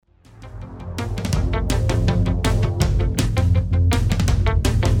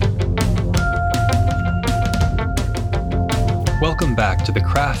to the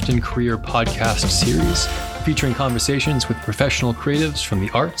Craft and Career podcast series, featuring conversations with professional creatives from the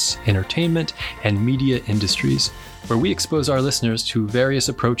arts, entertainment, and media industries, where we expose our listeners to various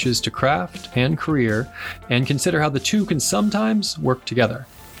approaches to craft and career and consider how the two can sometimes work together.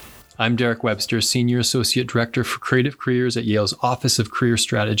 I'm Derek Webster, Senior Associate Director for Creative Careers at Yale's Office of Career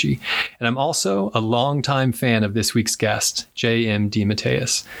Strategy, and I'm also a longtime fan of this week's guest, J.M.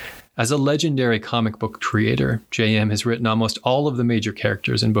 DeMatteis. As a legendary comic book creator, J.M. has written almost all of the major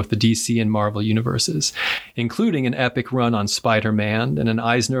characters in both the DC and Marvel universes, including an epic run on Spider-Man and an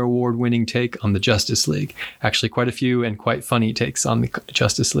Eisner Award-winning take on the Justice League. Actually, quite a few and quite funny takes on the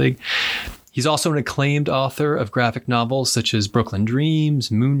Justice League. He's also an acclaimed author of graphic novels such as Brooklyn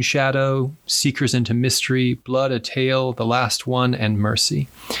Dreams, Moonshadow, Seekers into Mystery, Blood, A Tale, The Last One, and Mercy.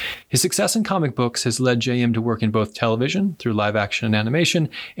 His success in comic books has led J.M. to work in both television, through live action and animation,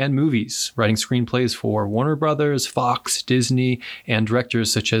 and movies, writing screenplays for Warner Brothers, Fox, Disney, and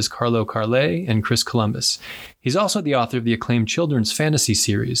directors such as Carlo Carlet and Chris Columbus. He's also the author of the acclaimed children's fantasy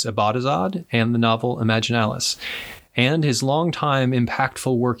series, Abadazad, and the novel Imaginalis. And his longtime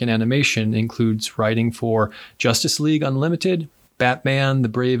impactful work in animation includes writing for Justice League Unlimited, Batman, The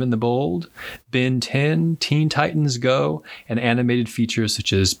Brave and the Bold, Ben 10, Teen Titans Go, and animated features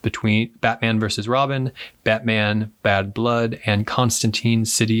such as Between Batman vs. Robin, Batman, Bad Blood, and Constantine,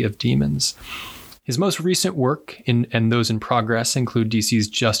 City of Demons. His most recent work and those in progress include DC's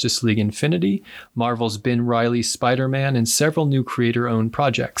Justice League Infinity, Marvel's Ben Reilly Spider-Man, and several new creator-owned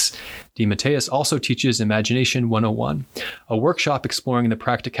projects. DeMatteis also teaches Imagination 101, a workshop exploring the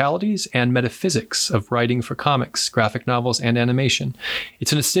practicalities and metaphysics of writing for comics, graphic novels, and animation.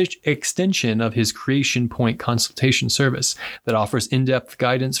 It's an extension of his Creation Point consultation service that offers in-depth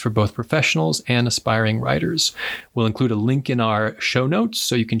guidance for both professionals and aspiring writers. We'll include a link in our show notes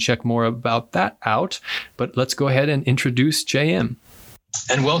so you can check more about that out, but let's go ahead and introduce JM.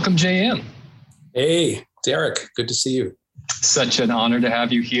 And welcome, JM. Hey, Derek, good to see you. Such an honor to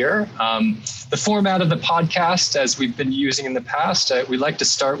have you here. The format of the podcast, as we've been using in the past, we like to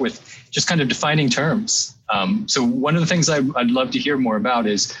start with just kind of defining terms. So one of the things I'd love to hear more about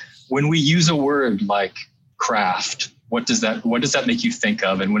is when we use a word like craft, what does that make you think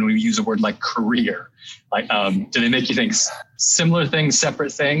of? And when we use a word like career, like do they make you think similar things,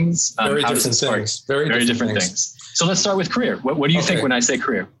 separate things? Very different things. Very different things. So let's start with career. What do you think when I say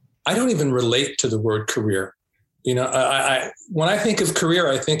career? I don't even relate to the word career. You know, I when I think of career,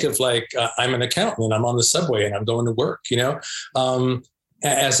 I think of like I'm an accountant and I'm on the subway and I'm going to work. You know,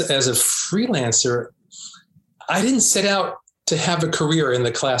 as a freelancer, I didn't set out to have a career in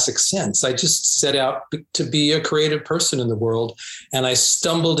the classic sense. I just set out to be a creative person in the world, and I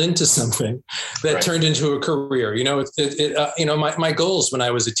stumbled into something that turned into a career. You know, my goals when I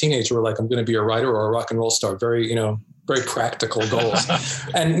was a teenager were like, I'm going to be a writer or a rock and roll star. Very practical goals.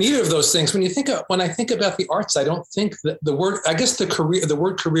 And neither of those things, when I think about the arts, I don't think that the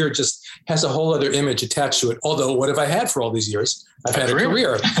word career just has a whole other image attached to it. Although what have I had for all these years? I've had a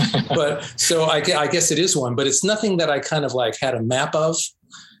career. But so I guess it is one, but it's nothing that I kind of like had a map of,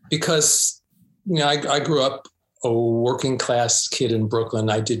 because, you know, I grew up a working class kid in Brooklyn.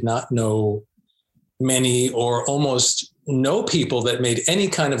 I did not know many or almost no people that made any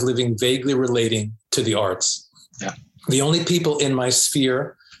kind of living vaguely relating to the arts. Yeah. The only people in my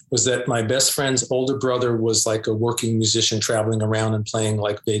sphere was that my best friend's older brother was like a working musician traveling around and playing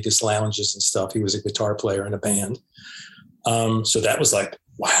like Vegas lounges and stuff. He was a guitar player in a band. So that was like,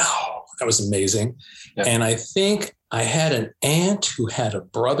 wow, that was amazing. Yeah. And I think I had an aunt who had a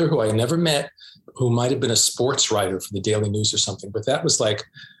brother who I never met, who might've been a sports writer for the Daily News or something, but that was like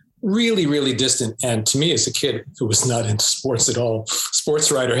really, really distant. And to me as a kid who was not into sports at all,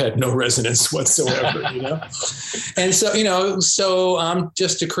 sports writer had no resonance whatsoever, you know? And so, you know, I'm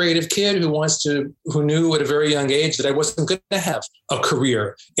just a creative kid who knew at a very young age that I wasn't going to have a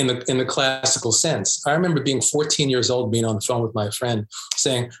career in the classical sense. I remember being 14 years old, being on the phone with my friend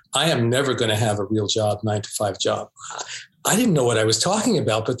saying, I am never going to have a real job, 9-to-5 job. I didn't know what I was talking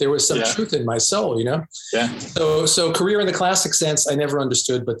about, but there was some truth in my soul, you know? Yeah. So career in the classic sense, I never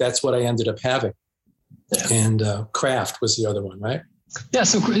understood, but that's what I ended up having. Yeah. And craft was the other one, right? Yeah.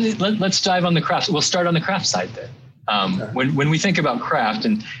 So let's dive on the craft. We'll start on the craft side then. When we think about craft,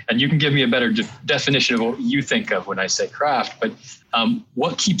 and you can give me a better definition of what you think of when I say craft, but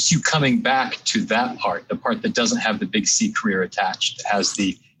what keeps you coming back to that part, the part that doesn't have the big C career attached, that has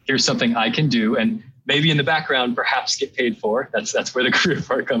the, here's something I can do, and maybe in the background, perhaps get paid for. That's where the career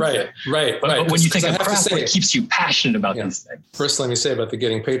part comes in. Right. But when you think of craft, what keeps you passionate about these things? First, let me say about the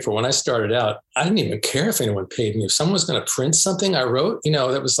getting paid for. When I started out, I didn't even care if anyone paid me. If someone was going to print something I wrote,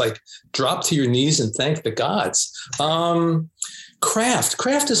 that was like drop to your knees and thank the gods.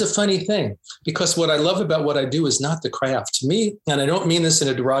 Craft is a funny thing, because what I love about what I do is not the craft. To me, and I don't mean this in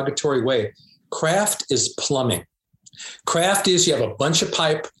a derogatory way, craft is plumbing. Craft is you have a bunch of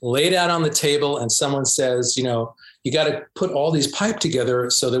pipe laid out on the table and someone says, you know, you got to put all these pipe together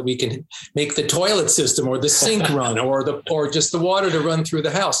so that we can make the toilet system or the sink run or just the water to run through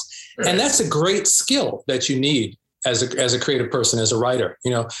the house. Right. And that's a great skill that you need as a creative person, as a writer,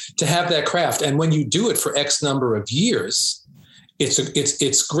 you know, to have that craft. And when you do it for X number of years,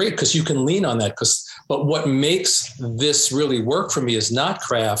 it's great because you can lean on that. But what makes this really work for me is not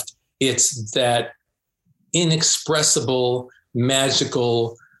craft. It's that inexpressible,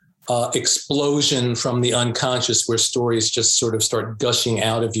 magical explosion from the unconscious where stories just sort of start gushing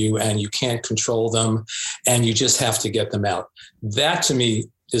out of you and you can't control them and you just have to get them out. That to me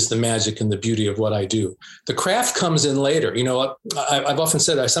is the magic and the beauty of what I do. The craft comes in later. You know, I've often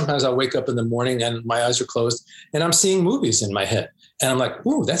said sometimes I'll wake up in the morning and my eyes are closed and I'm seeing movies in my head. And I'm like,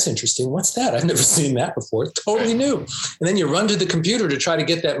 ooh, that's interesting. What's that? I've never seen that before. It's totally new. And then you run to the computer to try to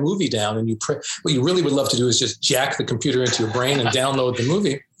get that movie down. And what you really would love to do is just jack the computer into your brain and download the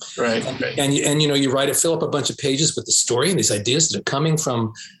movie. Right. And you know, you write it, fill up a bunch of pages with the story and these ideas that are coming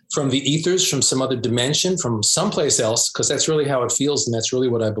from the ethers, from some other dimension, from someplace else, because that's really how it feels. And that's really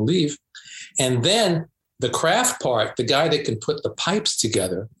what I believe. And then the craft part, the guy that can put the pipes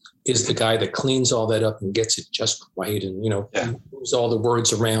together, is the guy that cleans all that up and gets it just right. And, you know, moves all the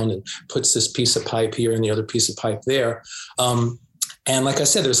words around and puts this piece of pipe here and the other piece of pipe there. And like I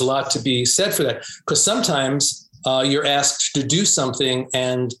said, there's a lot to be said for that, because sometimes you're asked to do something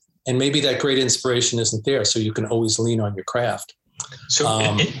and maybe that great inspiration isn't there. So you can always lean on your craft.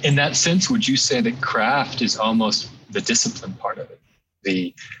 So in that sense, would you say that craft is almost the discipline part of it?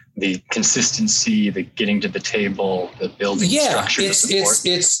 The consistency, the getting to the table, the building structure. It's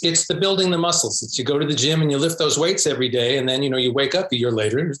the building the muscles. It's you go to the gym and you lift those weights every day, and then you know you wake up a year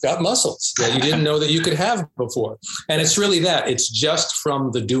later and you've got muscles that you didn't know that you could have before. And it's really that. It's just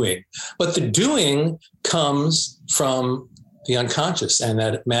from the doing. But the doing comes from the unconscious and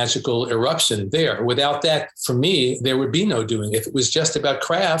that magical eruption there. Without that, for me, there would be no doing. If it was just about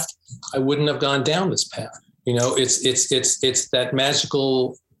craft, I wouldn't have gone down this path. You know, it's that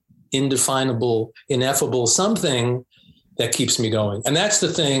magical, indefinable, ineffable something that keeps me going. And that's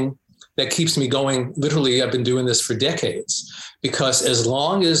the thing that keeps me going. Literally, I've been doing this for decades, because as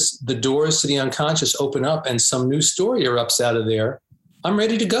long as the doors to the unconscious open up and some new story erupts out of there, I'm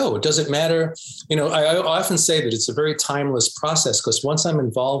ready to go. It doesn't matter. You know, I often say that it's a very timeless process, because once I'm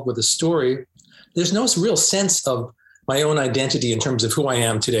involved with a story, there's no real sense of my own identity in terms of who I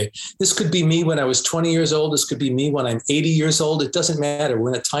am today. This could be me when I was 20 years old. This could be me when I'm 80 years old. It doesn't matter. We're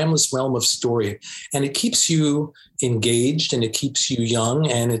in a timeless realm of story, and it keeps you engaged and it keeps you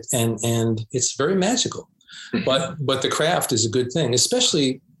young, and it's very magical. Mm-hmm. But the craft is a good thing,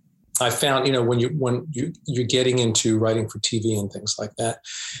 especially I found, you know, when you're getting into writing for TV and things like that,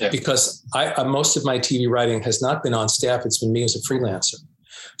 because most of my TV writing has not been on staff. It's been me as a freelancer.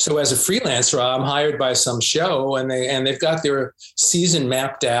 So as a freelancer, I'm hired by some show and they've got their season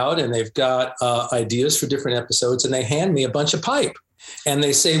mapped out and they've got ideas for different episodes, and they hand me a bunch of pipe and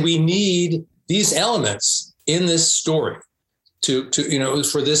they say, we need these elements in this story to you know,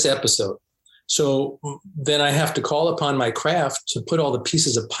 for this episode. So then I have to call upon my craft to put all the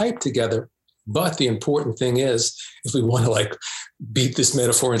pieces of pipe together. But the important thing is, if we want to like beat this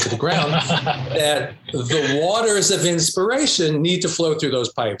metaphor into the ground, that the waters of inspiration need to flow through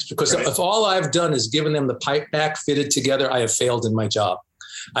those pipes. Because if all I've done is given them the pipe back fitted together, I have failed in my job.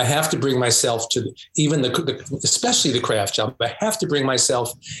 I have to bring myself to even especially the craft job. I have to bring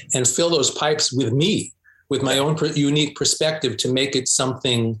myself and fill those pipes with me, with my own unique perspective, to make it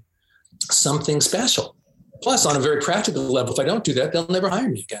something special. Plus, on a very practical level, if I don't do that, they'll never hire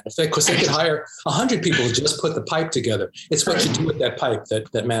me again. Because they could hire 100 people to just put the pipe together. It's what you do with that pipe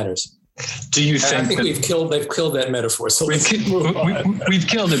that matters. Do you think? I think they've killed that metaphor. So we've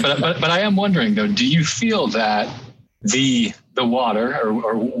killed it. But I am wondering though, do you feel that the water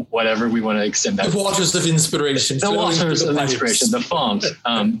or whatever we want to extend that, the waters of inspiration, the waters of inspiration, the font,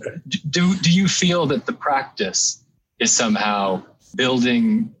 do you feel that the practice is somehow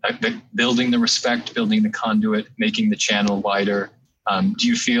building the respect, building the conduit, making the channel wider? Do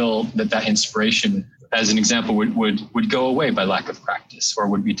you feel that inspiration, as an example, would go away by lack of practice, or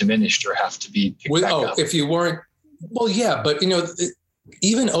would be diminished, or have to be picked back up? If you weren't, well, yeah, but you know,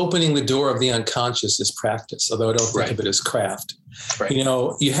 even opening the door of the unconscious is practice, although I don't think of it as craft. Right. You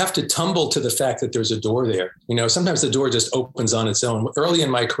know, you have to tumble to the fact that there's a door there. You know, sometimes the door just opens on its own. Early in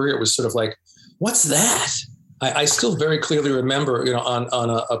my career, it was sort of like, what's that? I still very clearly remember, you know, on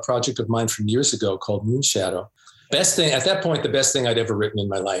a project of mine from years ago called Moonshadow. Best thing at that point, the best thing I'd ever written in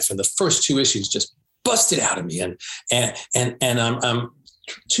my life. And the first 2 issues just busted out of me. And I'm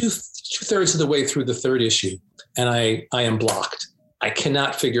two-thirds of the way through the 3rd issue, and I am blocked. I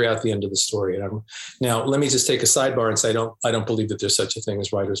cannot figure out the end of the story. And now let me just take a sidebar and say, I don't believe that there's such a thing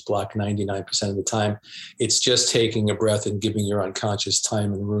as writer's block 99% of the time. It's just taking a breath and giving your unconscious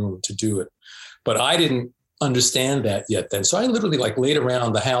time and room to do it. But I didn't understand that yet then. So I literally laid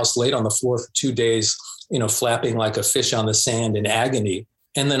around the house, laid on the floor for 2 days, flapping like a fish on the sand in agony.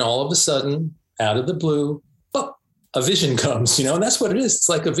 And then all of a sudden, out of the blue, a vision comes, and that's what it is. It's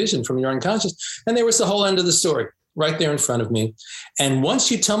like a vision from your unconscious. And there was the whole end of the story right there in front of me. And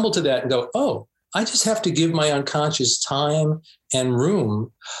once you tumble to that and go, oh, I just have to give my unconscious time and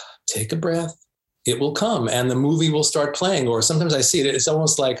room, take a breath, it will come and the movie will start playing. Or sometimes I see it, it's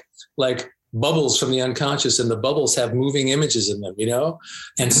almost like bubbles from the unconscious, and the bubbles have moving images in them,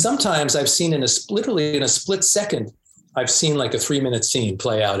 And sometimes I've seen literally in a split second, I've seen like a 3-minute scene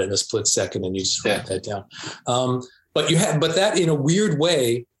play out in a split second, and you just write that down. But that in a weird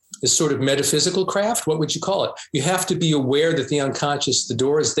way is sort of metaphysical craft. What would you call it? You have to be aware that the unconscious, the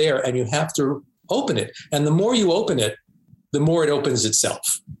door is there, and you have to open it. And the more you open it, the more it opens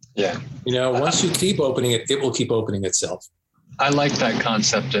itself. Yeah. Once you keep opening it, it will keep opening itself. I like that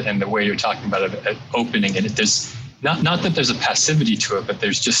concept and the way you're talking about it, opening it. There's not that there's a passivity to it, but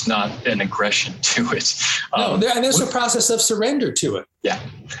there's just not an aggression to it. And there's a process of surrender to it. Yeah,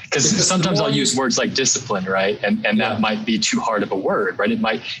 because sometimes I'll use words like discipline, right? And that might be too hard of a word, right? It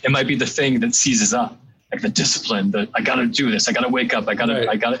might be the thing that seizes up, like the discipline. That I got to do this. I got to wake up. I got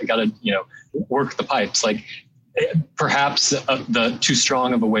to work the pipes. Like perhaps the too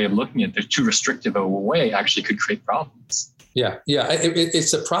strong of a way of looking at it, the too restrictive of a way actually could create problems. Yeah.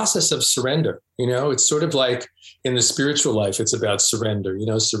 It's a process of surrender. It's sort of like in the spiritual life, it's about surrender,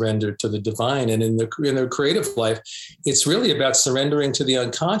 surrender to the divine. And in the creative life, it's really about surrendering to the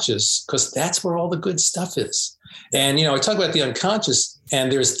unconscious, because that's where all the good stuff is. And, I talk about the unconscious,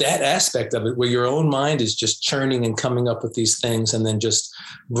 and there's that aspect of it where your own mind is just churning and coming up with these things and then just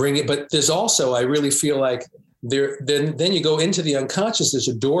bring it. But there's also, I really feel like then you go into the unconscious. There's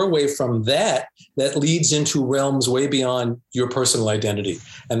a doorway from that leads into realms way beyond your personal identity.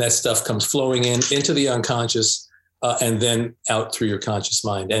 And that stuff comes flowing into the unconscious and then out through your conscious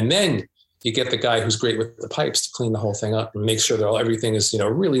mind. And then you get the guy who's great with the pipes to clean the whole thing up and make sure that everything is,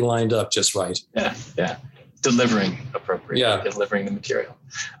 really lined up just right. Yeah. Delivering appropriately, delivering the material.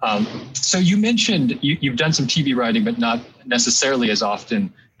 So you mentioned you've done some TV writing, but not necessarily as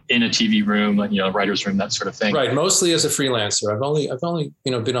often in a TV room, like, writer's room, that sort of thing. Right. Mostly as a freelancer. I've only,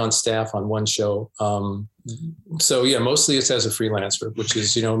 been on staff on one show. Mostly it's as a freelancer, which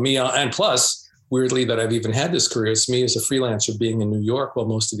is, me. And plus, weirdly, that I've even had this career, it's me as a freelancer being in New York while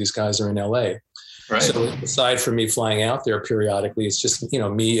most of these guys are in LA. Right. So aside from me flying out there periodically, it's just,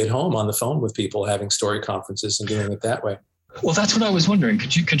 me at home on the phone with people, having story conferences and doing it that way. Well, that's what I was wondering.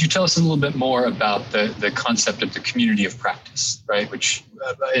 Could you tell us a little bit more about the concept of the community of practice, right? Which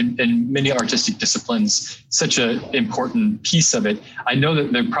in many artistic disciplines, such an important piece of it. I know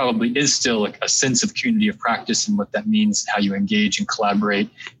that there probably is still a sense of community of practice and what that means, how you engage and collaborate.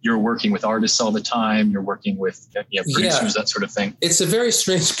 You're working with artists all the time. You're working with producers, that sort of thing. It's a very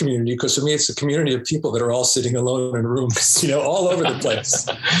strange community, because for me, it's a community of people that are all sitting alone in rooms, all over the place.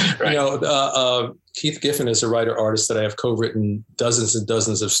 Right. Keith Giffen is a writer-artist that I have co-written dozens and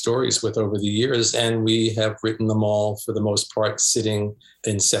dozens of stories with over the years, and we have written them all, for the most part, sitting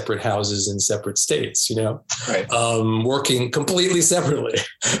in separate houses in separate states, right. Working completely separately.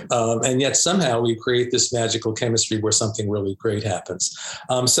 And yet somehow we create this magical chemistry where something really great happens.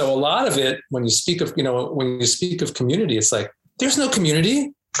 So a lot of it, when you speak of community, it's like, there's no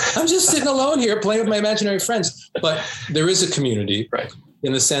community. I'm just sitting alone here playing with my imaginary friends. But there is a community. Right.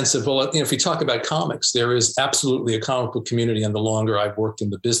 In the sense of, if you talk about comics, there is absolutely a comic book community. And the longer I've worked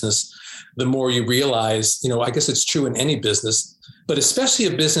in the business, the more you realize, I guess it's true in any business, but especially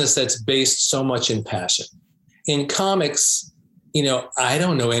a business that's based so much in passion. In comics, I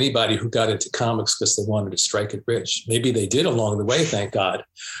don't know anybody who got into comics because they wanted to strike it rich. Maybe they did along the way, thank God,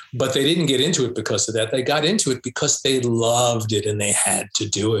 but they didn't get into it because of that. They got into it because they loved it and they had to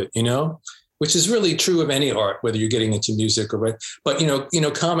do it, which is really true of any art, whether you're getting into music or, but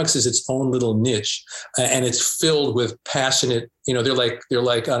comics is its own little niche, and it's filled with passionate, they're like,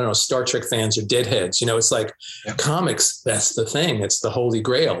 I don't know, Star Trek fans or Deadheads, it's like comics, that's the thing. It's the holy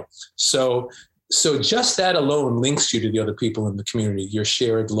grail. So just that alone links you to the other people in the community, your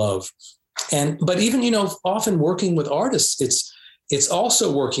shared love. But even, often working with artists, it's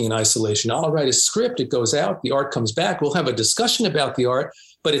also working in isolation. I'll write a script, it goes out, the art comes back, we'll have a discussion about the art,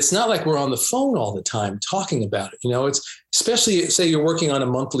 but it's not like we're on the phone all the time talking about it. It's especially, say you're working on a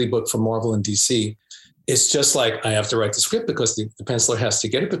monthly book for Marvel and DC. It's just like, I have to write the script because the penciler has to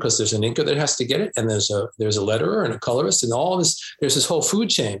get it, because there's an inker that has to get it, and there's a letterer and a colorist and all this, there's this whole food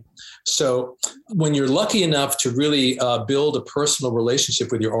chain. So when you're lucky enough to really build a personal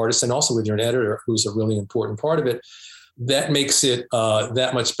relationship with your artist and also with your editor, who's a really important part of it, that makes it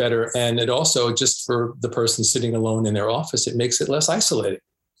that much better. And it also, just for the person sitting alone in their office, it makes it less isolating.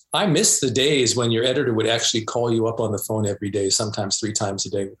 I miss the days when your editor would actually call you up on the phone every day, sometimes 3 times a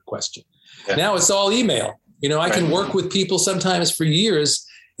day with a question. Yeah. Now it's all email. I can work with people sometimes for years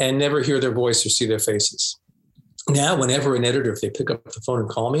and never hear their voice or see their faces. Now, whenever an editor, if they pick up the phone and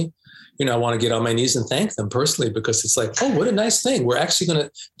call me, I want to get on my knees and thank them personally, because it's like, oh, what a nice thing. We're actually going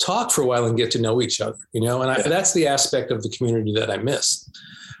to talk for a while and get to know each other, and that's the aspect of the community that I miss.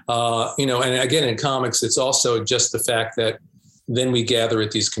 And again, in comics, it's also just the fact that then we gather at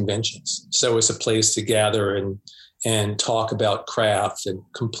these conventions. So it's a place to gather and talk about craft and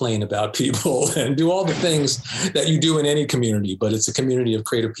complain about people and do all the things that you do in any community. But it's a community of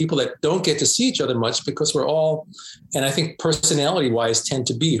creative people that don't get to see each other much, because we're all, and I think personality-wise, tend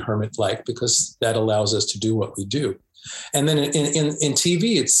to be hermit-like, because that allows us to do what we do. And then in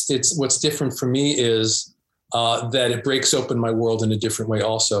TV, it's what's different for me is that it breaks open my world in a different way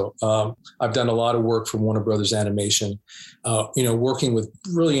also. I've done a lot of work for Warner Brothers Animation, working with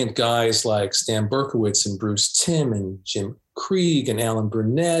brilliant guys like Stan Berkowitz and Bruce Timm and Jim Krieg and Alan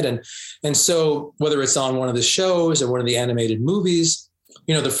Burnett. And so whether it's on one of the shows or one of the animated movies,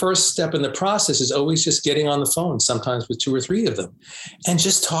 the first step in the process is always just getting on the phone, sometimes with 2 or 3 of them, and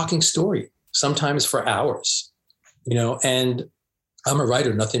just talking story, sometimes for hours, and I'm a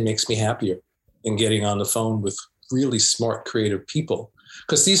writer. Nothing makes me happier than getting on the phone with really smart, creative people.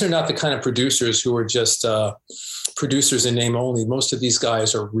 Because these are not the kind of producers who are just producers in name only. Most of these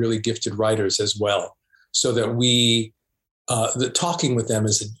guys are really gifted writers as well. So that the talking with them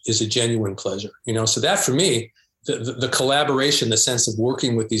is a genuine pleasure. So that for me, the collaboration, the sense of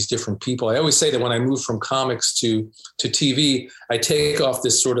working with these different people. I always say that when I move from comics to TV, I take off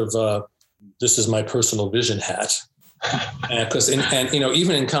this sort of, this is my personal vision hat. Because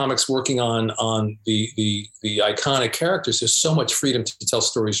even in comics, working on the iconic characters, there's so much freedom to tell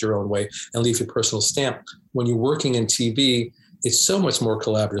stories your own way and leave your personal stamp. When you're working in TV, it's so much more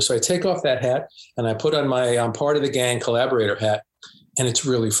collaborative. So I take off that hat and I put on my I'm part of the gang collaborator hat, and it's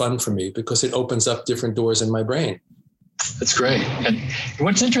really fun for me because it opens up different doors in my brain. That's great. And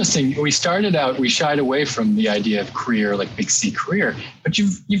what's interesting, we shied away from the idea of career, like big C career, but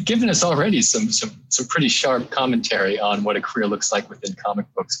you've given us already some pretty sharp commentary on what a career looks like within comic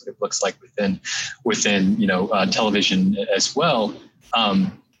books, what it looks like within television as well.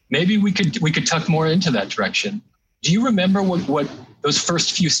 Maybe we could tuck more into that direction. Do you remember what those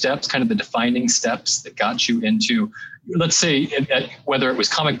first few steps, kind of the defining steps that got you into, let's say, whether it was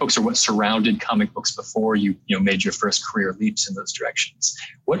comic books or what surrounded comic books before you made your first career leaps in those directions?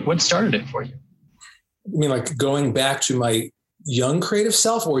 What started it for you? You mean like going back to my young creative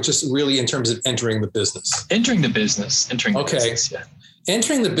self, or just really in terms of entering the business? Entering the business, yeah.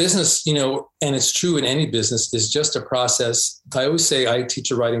 Entering the business, and it's true in any business, is just a process. I always say I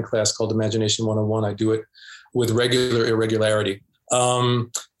teach a writing class called Imagination 101. I do it with regular irregularity.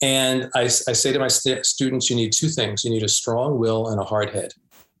 And I say to my students, you need 2 things. You need a strong will and a hard head.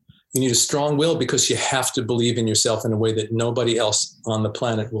 You need a strong will because you have to believe in yourself in a way that nobody else on the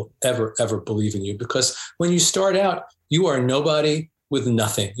planet will ever, ever believe in you. Because when you start out, you are nobody with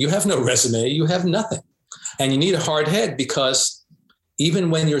nothing. You have no resume. You have nothing. And you need a hard head because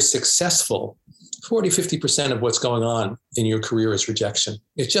even when you're successful, 40-50% of what's going on in your career is rejection.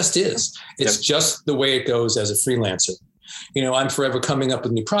 It just is. It's just the way it goes as a freelancer. I'm forever coming up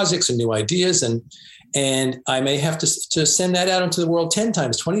with new projects and new ideas, and I may have to send that out into the world 10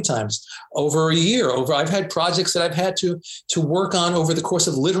 times, 20 times over a year. I've had projects that I've had to work on over the course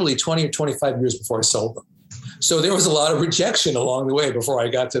of literally 20 or 25 years before I sold them. So there was a lot of rejection along the way before I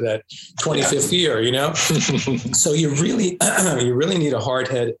got to that 25th year, So you really need a hard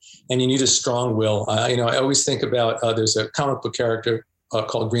head and you need a strong will. I always think about, there's a comic book character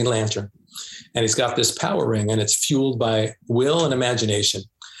called Green Lantern, and he's got this power ring and it's fueled by will and imagination.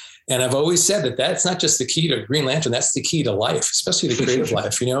 And I've always said that that's not just the key to Green Lantern, that's the key to life, especially the creative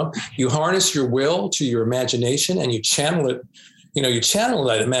life. You harness your will to your imagination and you channel it. You channel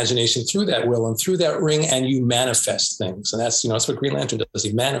that imagination through that will and through that ring, and you manifest things. And that's what Green Lantern does.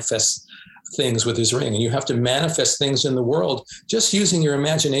 He manifests things with his ring, and you have to manifest things in the world just using your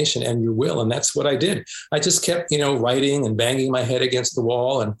imagination and your will. And that's what I did. I just kept, writing and banging my head against the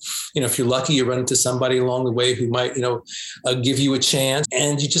wall. And, if you're lucky, you run into somebody along the way who might, give you a chance,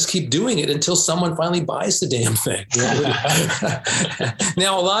 and you just keep doing it until someone finally buys the damn thing.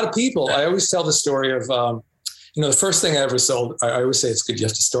 Now, a lot of people, I always tell the story of, the first thing I ever sold, I always say it's good. You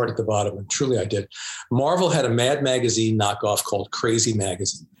have to start at the bottom. And truly I did. Marvel had a Mad Magazine knockoff called Crazy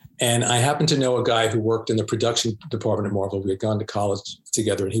Magazine. And I happened to know a guy who worked in the production department at Marvel. We had gone to college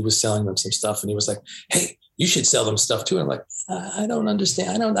together, and he was selling them some stuff. And he was like, hey, you should sell them stuff too. And I'm like, I don't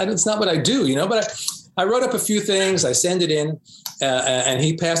understand. It's not what I do, but I wrote up a few things. I sent it in, and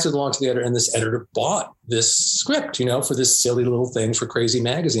he passed it along to the editor. And this editor bought this script, for this silly little thing for Crazy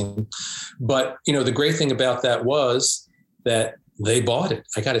Magazine. But, the great thing about that was that they bought it.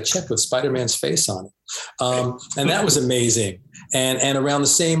 I got a check with Spider-Man's face on it. And that was amazing. And around the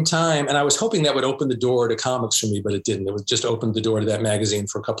same time, and I was hoping that would open the door to comics for me, but it didn't. It was just opened the door to that magazine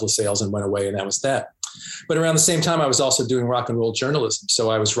for a couple of sales and went away, and that was that. But around the same time, I was also doing rock and roll journalism. So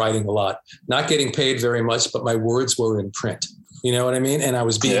I was writing a lot, not getting paid very much, but my words were in print. You know what I mean? And I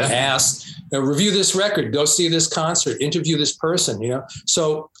was being asked, review this record, go see this concert, interview this person,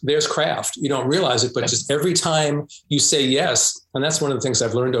 So there's craft. You don't realize it, but just every time you say yes, and that's one of the things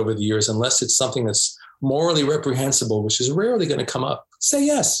I've learned over the years, unless it's something that's morally reprehensible, which is rarely going to come up, say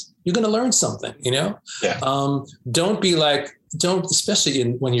yes. You're going to learn something, Don't especially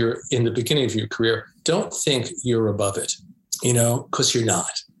when you're in the beginning of your career, don't think you're above it, because you're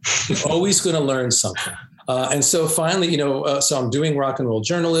not. You're always going to learn something. And so finally, so I'm doing rock and roll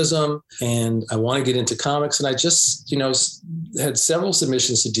journalism, and I want to get into comics. And I just, had several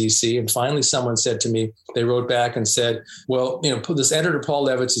submissions to DC. And finally, someone said to me, they wrote back and said, well, this editor, Paul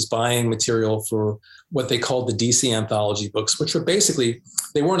Levitz, is buying material for what they called the DC anthology books, which were basically,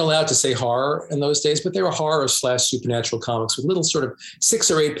 they weren't allowed to say horror in those days, but they were horror/supernatural comics with little sort of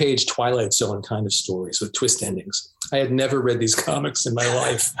 6 or 8 page Twilight Zone kind of stories with twist endings. I had never read these comics in my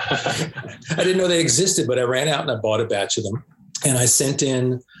life. I didn't know they existed, but I ran out and I bought a batch of them. And I sent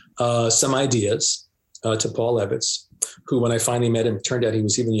in some ideas to Paul Levitz, who, when I finally met him, turned out he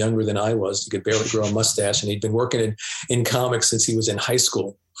was even younger than I was. He could barely grow a mustache, and he'd been working in comics since he was in high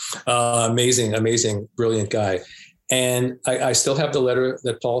school. Amazing, brilliant guy. And I still have the letter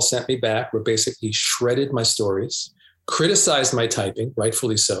that Paul sent me back, where basically he shredded my stories, criticized my typing,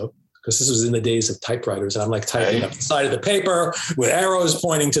 rightfully so, because this was in the days of typewriters. And I'm like typing up the side of the paper with arrows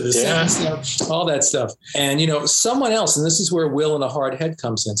pointing to the sentence, all that stuff. And, someone else, and this is where will and a hard head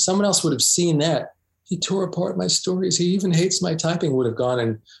comes in, someone else would have seen that. He tore apart my stories. He even hates my typing, would have gone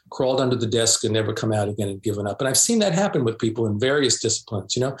and crawled under the desk and never come out again and given up. And I've seen that happen with people in various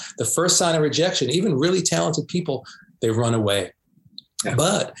disciplines. The first sign of rejection, even really talented people, they run away. Yeah.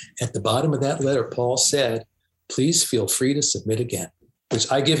 But at the bottom of that letter, Paul said, please feel free to submit again,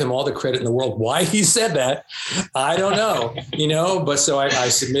 which I give him all the credit in the world. Why he said that, I don't know, but so I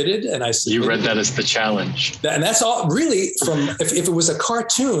submitted and I submitted. You read that as the challenge. And that's all really if it was a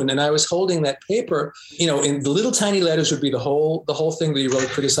cartoon and I was holding that paper, in the little tiny letters would be the whole thing that he wrote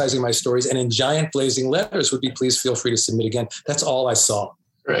criticizing my stories. And in giant blazing letters would be, please feel free to submit again. That's all I saw.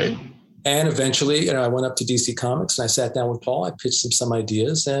 Right. And eventually, I went up to DC Comics and I sat down with Paul. I pitched him some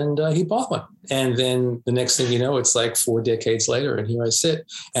ideas, and he bought one. And then the next thing you know, it's like 4 decades later, and here I sit.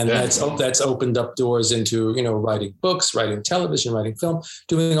 And that's opened up doors into, writing books, writing television, writing film,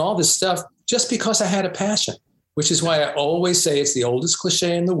 doing all this stuff just because I had a passion, which is why I always say it's the oldest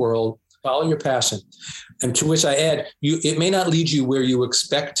cliche in the world: follow your passion. And to which I add, it may not lead you where you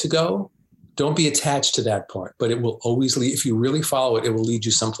expect to go. Don't be attached to that part, but it will always lead. If you really follow it, it will lead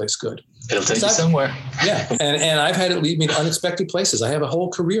you someplace good. It'll take you somewhere. Yeah. And I've had it lead me to unexpected places. I have a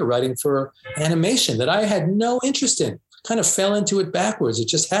whole career writing for animation that I had no interest in. Kind of fell into it backwards. It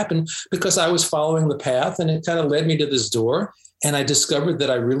just happened because I was following the path, and it kind of led me to this door. And I discovered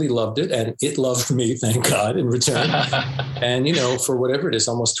that I really loved it, and it loved me, thank God, in return. And, for whatever it is,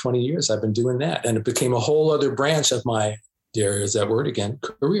 almost 20 years, I've been doing that. And it became a whole other branch of my, there is that word again,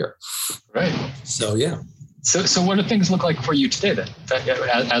 career. Right. So, yeah. So what do things look like for you today then?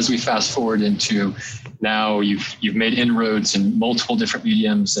 As we fast forward into now, you've made inroads in multiple different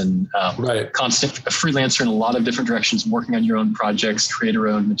mediums and constant freelancer in a lot of different directions, working on your own projects, create your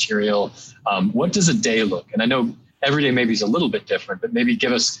own material. What does a day look? And I know every day maybe is a little bit different, but maybe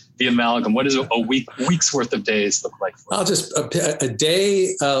give us the amalgam. What does a week's worth of days look like for you? A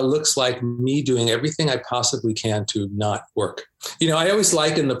day looks like me doing everything I possibly can to not work. I always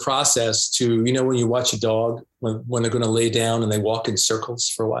liken the process to, when you watch a dog, when they're going to lay down and they walk in circles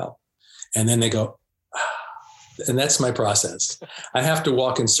for a while, and then they go, And that's my process. I have to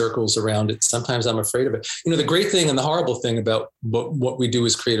walk in circles around it. Sometimes I'm afraid of it. The great thing and the horrible thing about what we do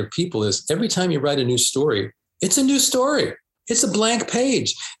as creative people is every time you write a new story, it's a new story. It's a blank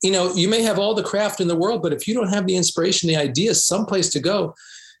page. You may have all the craft in the world, but if you don't have the inspiration, the idea, someplace to go.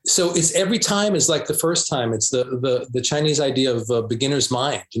 So it's every time is like the first time. It's the Chinese idea of a beginner's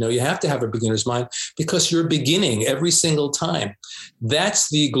mind. You have to have a beginner's mind because you're beginning every single time. That's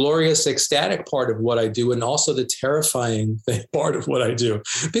the glorious, ecstatic part of what I do, and also the terrifying part of what I do,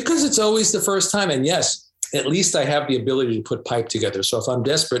 because it's always the first time. And yes, at least I have the ability to put pipe together. So if I'm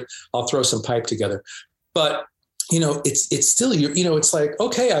desperate, I'll throw some pipe together. But it's still, it's like,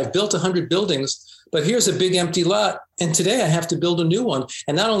 okay, I've built 100 buildings. But here's a big empty lot. And today I have to build a new one.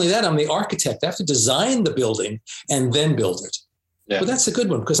 And not only that, I'm the architect. I have to design the building and then build it. Yeah. But that's a good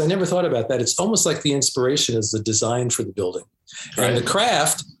one because I never thought about that. It's almost like the inspiration is the design for the building. Right. And the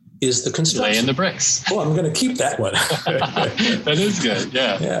craft is the construction. Laying the bricks. Oh, I'm going to keep that one. That is good.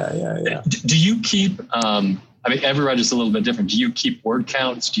 Yeah. Yeah. Do you keep, every writer is a little bit different. Do you keep word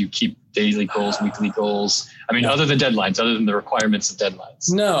counts? Do you keep daily goals, weekly goals? Other than deadlines, other than the requirements of deadlines?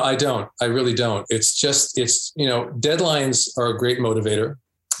 No, I don't. I really don't. Deadlines are a great motivator.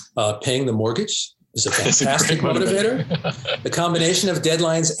 Paying the mortgage is a fantastic motivator. The combination of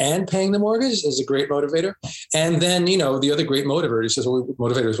deadlines and paying the mortgage is a great motivator. And then, the other great motivator is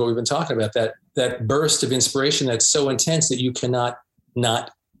what we've been talking about, that burst of inspiration that's so intense that you cannot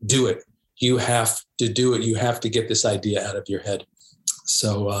not do it. You have to do it. You have to get this idea out of your head.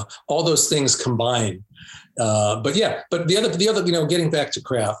 So all those things combine. But the other, getting back to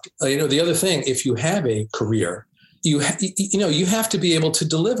craft, the other thing, if you have a career, you have to be able to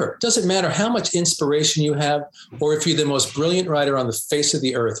deliver. It doesn't matter how much inspiration you have, or if you're the most brilliant writer on the face of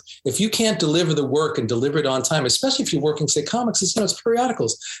the earth. If you can't deliver the work and deliver it on time, especially if you're working, say, comics, it's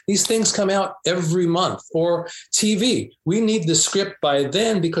periodicals. These things come out every month, or TV. We need the script by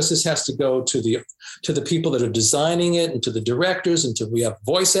then because this has to go to the people that are designing it and to the directors, and we have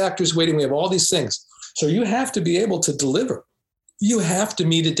voice actors waiting. We have all these things. So you have to be able to deliver. You have to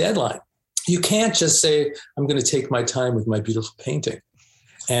meet a deadline. You can't just say, I'm going to take my time with my beautiful painting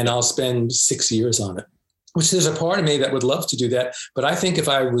and I'll spend 6 years on it, which there's a part of me that would love to do that. But I think if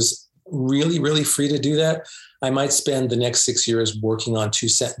I was really, really free to do that, I might spend the next 6 years working on 2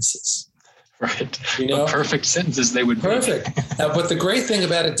 sentences. Right. Perfect sentences they would be. Perfect. But the great thing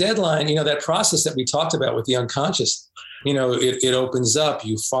about a deadline, that process that we talked about with the unconscious, it opens up,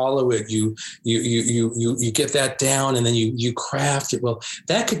 you follow it, you get that down, and then you craft it. Well,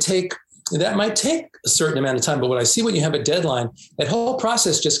 that might take a certain amount of time. But what I see when you have a deadline, that whole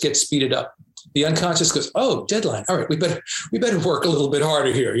process just gets speeded up. The unconscious goes, oh, deadline. All right, we better work a little bit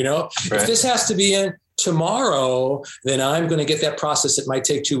harder here. Right. If this has to be in tomorrow, then I'm going to get that process. It might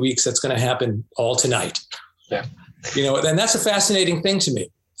take 2 weeks. That's going to happen all tonight. Yeah. And that's a fascinating thing to me.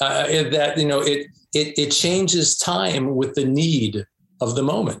 It changes time with the need of the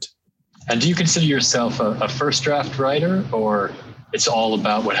moment. And do you consider yourself a first draft writer, or it's all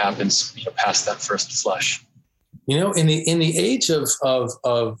about what happens past that first flush? In the age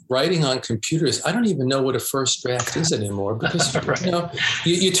of writing on computers, I don't even know what a first draft is anymore, because right.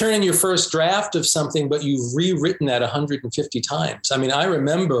 You turn in your first draft of something, but you've rewritten that 150 times. I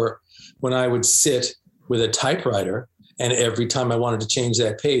remember when I would sit with a typewriter, and every time I wanted to change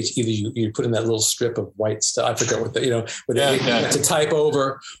that page, either you put in that little strip of white stuff, I forget what to type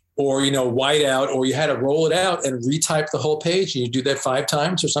over, or, white out, or you had to roll it out and retype the whole page. And you do that 5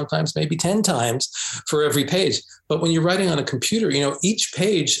 times, or sometimes maybe 10 times for every page. But when you're writing on a computer, each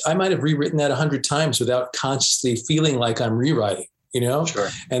page, I might have rewritten that 100 times without consciously feeling like I'm rewriting, Sure.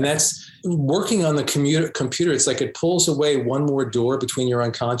 And that's working on the computer. It's like it pulls away one more door between your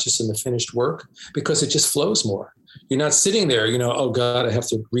unconscious and the finished work, because it just flows more. You're not sitting there, oh God, I have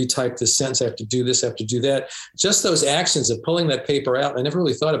to retype this sentence. I have to do this, I have to do that. Just those actions of pulling that paper out. I never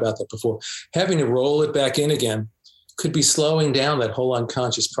really thought about that before. Having to roll it back in again could be slowing down that whole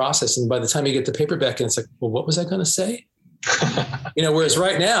unconscious process. And by the time you get the paper back in, it's like, well, what was I going to say? Whereas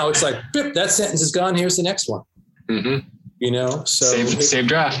right now it's like, bip, that sentence is gone. Here's the next one. Mm-hmm. So save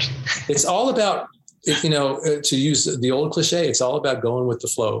draft. It's all about, to use the old cliche, it's all about going with the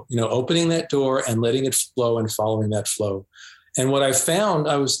flow, opening that door and letting it flow and following that flow. And what I found,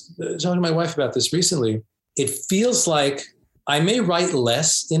 I was talking to my wife about this recently, it feels like I may write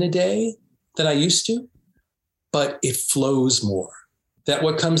less in a day than I used to, but it flows more. That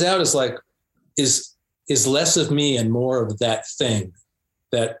what comes out is less of me and more of that thing.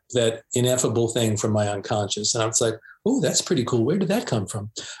 that ineffable thing from my unconscious. And I was like, oh, that's pretty cool. Where did that come from?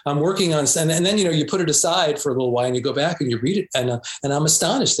 I'm working on, and then, you put it aside for a little while and you go back and you read it. And I'm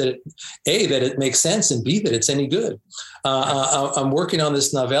astonished that that it makes sense, and B, that it's any good. I'm working on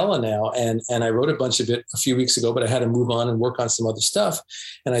this novella now, and I wrote a bunch of it a few weeks ago, but I had to move on and work on some other stuff.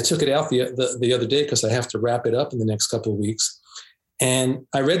 And I took it out the other day because I have to wrap it up in the next couple of weeks. And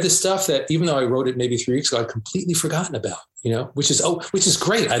I read this stuff that, even though I wrote it maybe 3 weeks ago, I'd completely forgotten about, which is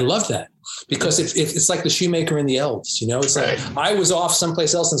great. I love that, because it's like the shoemaker and the elves, it's right. Like I was off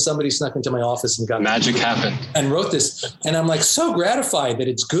someplace else and somebody snuck into my office and got magic happened and wrote this. And I'm like so gratified that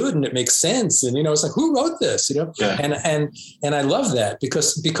it's good and it makes sense. And, it's like, who wrote this, Yeah. And I love that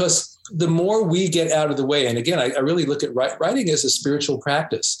because the more we get out of the way, and again, I really look at writing as a spiritual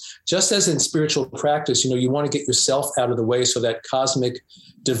practice. Just as in spiritual practice, you want to get yourself out of the way so that cosmic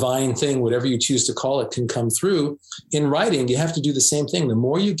divine thing, whatever you choose to call it, can come through. In writing, you have to do the same thing. The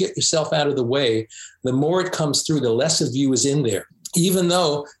more you get yourself out of the way, the more it comes through, the less of you is in there, even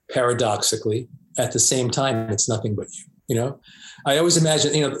though paradoxically, at the same time, it's nothing but you. I always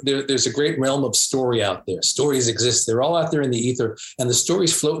imagine, there's a great realm of story out there. Stories exist. They're all out there in the ether, and the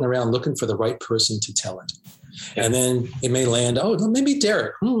story's floating around looking for the right person to tell it. Yeah. And then it may land, maybe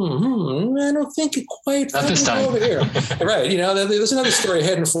Derek. I don't think it quite. Not this time. Over here. Right. There's another story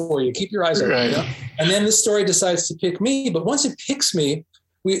heading for you. Keep your eyes open. Right. And then the story decides to pick me. But once it picks me,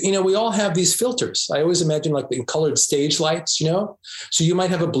 we all have these filters. I always imagine like the colored stage lights, So you might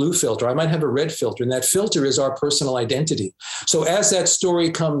have a blue filter. I might have a red filter. And that filter is our personal identity. So as that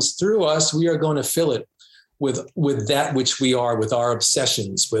story comes through us, we are going to fill it with that which we are, with our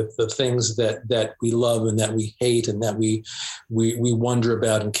obsessions, with the things that we love and that we hate and that we wonder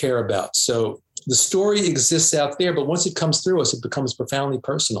about and care about. So the story exists out there, but once it comes through us, it becomes profoundly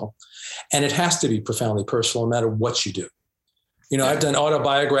personal. And it has to be profoundly personal no matter what you do. I've done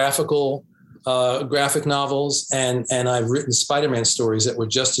autobiographical graphic novels, and I've written Spider-Man stories that were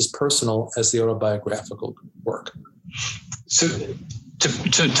just as personal as the autobiographical work. So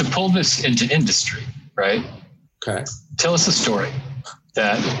to pull this into industry, right? Okay. Tell us a story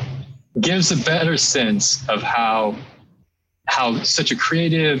that gives a better sense of how such a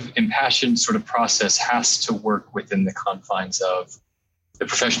creative, impassioned sort of process has to work within the confines of the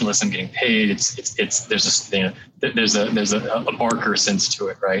professionalism getting paid. There's a Barker sense to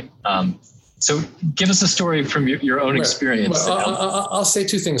it, right? So give us a story from your own experience. Well, I'll say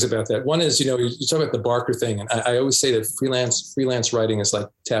two things about that. One is, you talk about the Barker thing, and I always say that freelance writing is like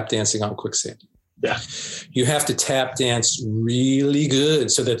tap dancing on quicksand. Yeah. You have to tap dance really good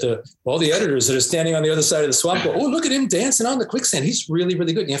so that all the editors that are standing on the other side of the swamp go, oh, look at him dancing on the quicksand. He's really,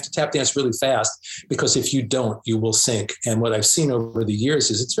 really good. And you have to tap dance really fast, because if you don't, you will sink. And what I've seen over the years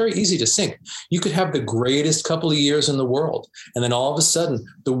is it's very easy to sink. You could have the greatest couple of years in the world, and then all of a sudden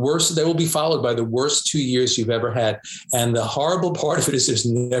they will be followed by the worst 2 years you've ever had. And the horrible part of it is there's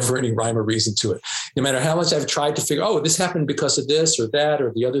never any rhyme or reason to it. No matter how much I've tried to figure, this happened because of this or that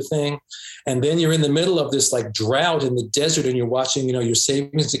or the other thing. And then you're in the middle of this like drought in the desert, and you're watching, your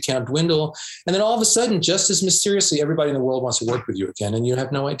savings account dwindle. And then all of a sudden, just as mysteriously, everybody in the world wants to work with you again, and you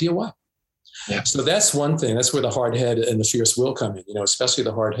have no idea why. Yeah. So that's one thing. That's where the hard head and the fierce will come in, especially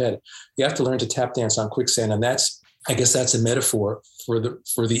the hard head. You have to learn to tap dance on quicksand. And I guess that's a metaphor for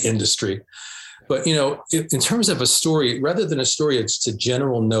the industry. But, in terms of a story, rather than a story, it's a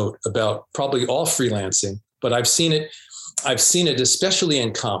general note about probably all freelancing. But I've seen it especially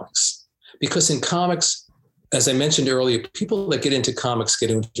in comics. Because in comics, as I mentioned earlier, people that get into comics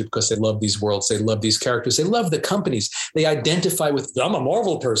get into it because they love these worlds. They love these characters. They love the companies. They identify with, I'm a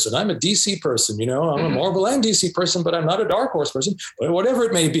Marvel person. I'm a DC person. I'm a Marvel and DC person, but I'm not a Dark Horse person, but whatever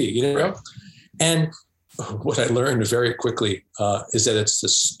it may be, Right. And what I learned very quickly is that it's the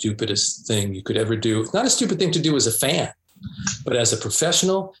stupidest thing you could ever do. It's not a stupid thing to do as a fan, but as a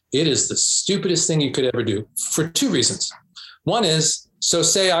professional, it is the stupidest thing you could ever do for two reasons. One is, so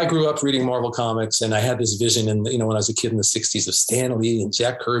say I grew up reading Marvel comics, and I had this vision when I was a kid in the 60s of Stan Lee and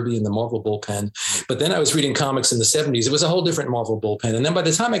Jack Kirby and the Marvel bullpen. But then I was reading comics in the 70s. It was a whole different Marvel bullpen. And then by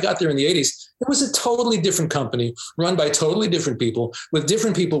the time I got there in the 80s, it was a totally different company run by totally different people with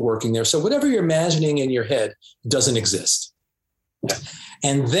different people working there. So whatever you're imagining in your head doesn't exist.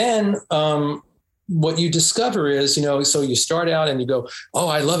 And then what you discover is, so you start out and you go, oh,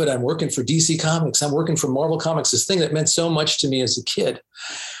 I love it. I'm working for DC Comics. I'm working for Marvel Comics, this thing that meant so much to me as a kid.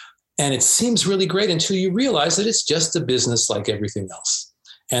 And it seems really great until you realize that it's just a business like everything else.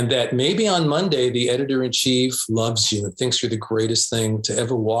 And that maybe on Monday, the editor-in-chief loves you and thinks you're the greatest thing to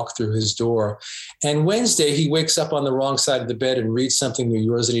ever walk through his door. And Wednesday, he wakes up on the wrong side of the bed and reads something of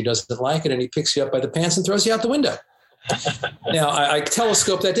yours and he doesn't like it. And he picks you up by the pants and throws you out the window. Now, I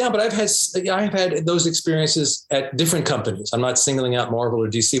telescope that down, but I've had those experiences at different companies. I'm not singling out Marvel or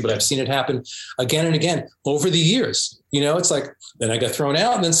DC, but I've seen it happen again and again over the years. It's like, then I got thrown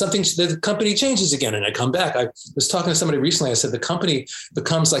out and then the company changes again and I come back. I was talking to somebody recently. I said, the company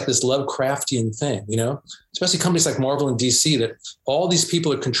becomes like this Lovecraftian thing, especially companies like Marvel and DC that all these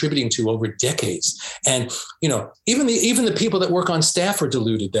people are contributing to over decades. And, even the people that work on staff are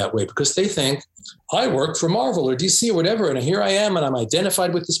deluded that way because they think I work for Marvel or DC or whatever. And here I am and I'm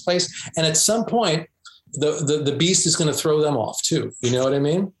identified with this place. And at some point, the beast is going to throw them off too. You know what I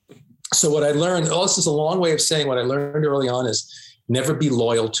mean? So what I learned, this is a long way of saying what I learned early on is never be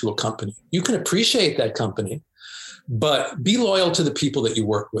loyal to a company. You can appreciate that company, but be loyal to the people that you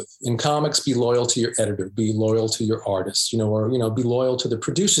work with. In comics, be loyal to your editor, be loyal to your artist, or be loyal to the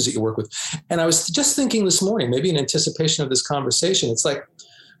producers that you work with. And I was just thinking this morning, maybe in anticipation of this conversation, it's like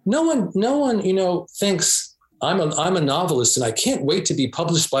no one thinks I'm a novelist and I can't wait to be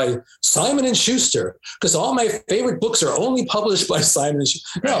published by Simon & Schuster because all my favorite books are only published by Simon &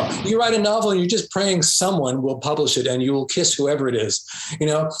 Schuster. No, you write a novel and you're just praying someone will publish it and you will kiss whoever it is,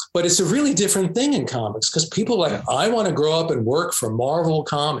 but it's a really different thing in comics because people are like, I want to grow up and work for Marvel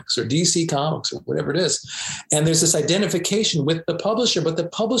Comics or DC Comics or whatever it is. And there's this identification with the publisher, but the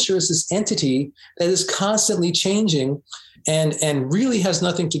publisher is this entity that is constantly changing and really has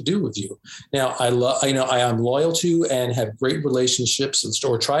nothing to do with you. Now, I am loyal to and have great relationships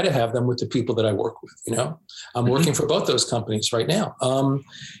or try to have them with the people that I work with. I'm working for both those companies right now.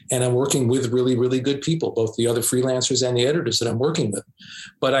 And I'm working with really, really good people, both the other freelancers and the editors that I'm working with.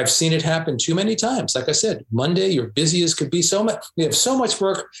 But I've seen it happen too many times. Like I said, Monday, you're busy as could be. You have so much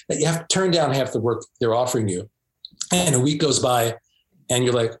work that you have to turn down half the work they're offering you. And a week goes by and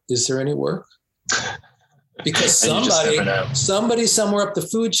you're like, is there any work? Because somebody somewhere up the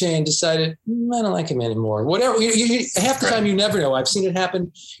food chain decided, I don't like him anymore. Whatever. Half the time you never know. I've seen it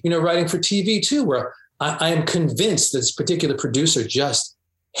happen, writing for TV too, where I am convinced this particular producer just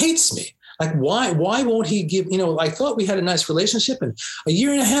hates me. Like, why won't he give, I thought we had a nice relationship and a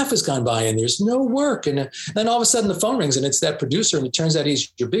year and a half has gone by and there's no work. And then all of a sudden the phone rings and it's that producer and it turns out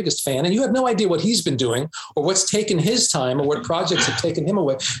he's your biggest fan and you have no idea what he's been doing or what's taken his time or what projects have taken him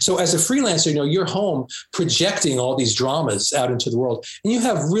away. So as a freelancer, you're home projecting all these dramas out into the world and you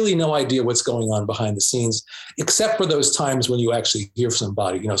have really no idea what's going on behind the scenes, except for those times when you actually hear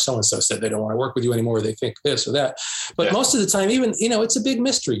somebody, so-and-so said they don't want to work with you anymore. Or they think this or that. But most of the time, even, it's a big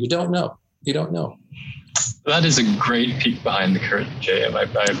mystery. You don't know. That is a great peek behind the curtain, JM.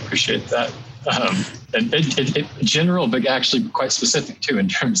 I appreciate that. And it general, but actually quite specific too, in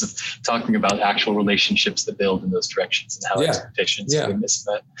terms of talking about actual relationships that build in those directions and how expectations can be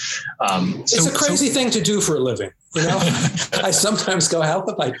mismet. It's a crazy thing to do for a living. I sometimes go, how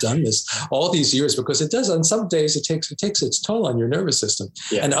have I done this all these years? Because it does. On some days, it takes its toll on your nervous system.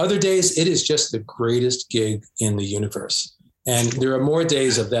 Yeah. And other days, it is just the greatest gig in the universe. And there are more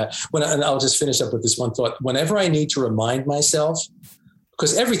days of that. And I'll just finish up with this one thought. Whenever I need to remind myself,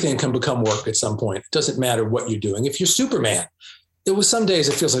 because everything can become work at some point. It doesn't matter what you're doing. If you're Superman, there was some days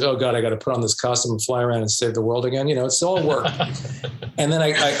it feels like, oh God, I got to put on this costume and fly around and save the world again. It's all work. And then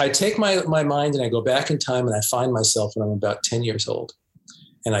I take my mind and I go back in time and I find myself when I'm about 10 years old.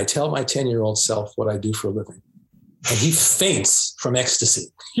 And I tell my 10-year-old self what I do for a living. And he faints from ecstasy.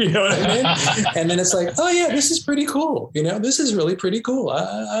 You know what I mean? And then it's like, oh yeah, this is pretty cool. This is really pretty cool.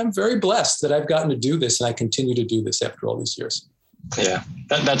 I'm very blessed that I've gotten to do this and I continue to do this after all these years. Yeah,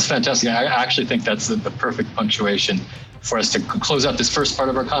 that's fantastic. I actually think that's the perfect punctuation for us to close out this first part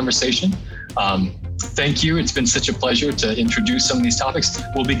of our conversation. Thank you. It's been such a pleasure to introduce some of these topics.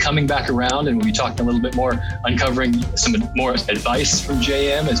 We'll be coming back around and we'll be talking a little bit more, uncovering some more advice from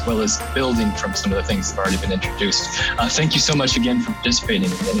JM, as well as building from some of the things that have already been introduced. Thank you so much again for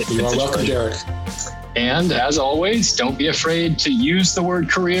participating. You are welcome, Derek. And as always, don't be afraid to use the word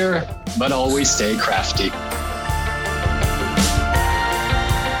career, but always stay crafty.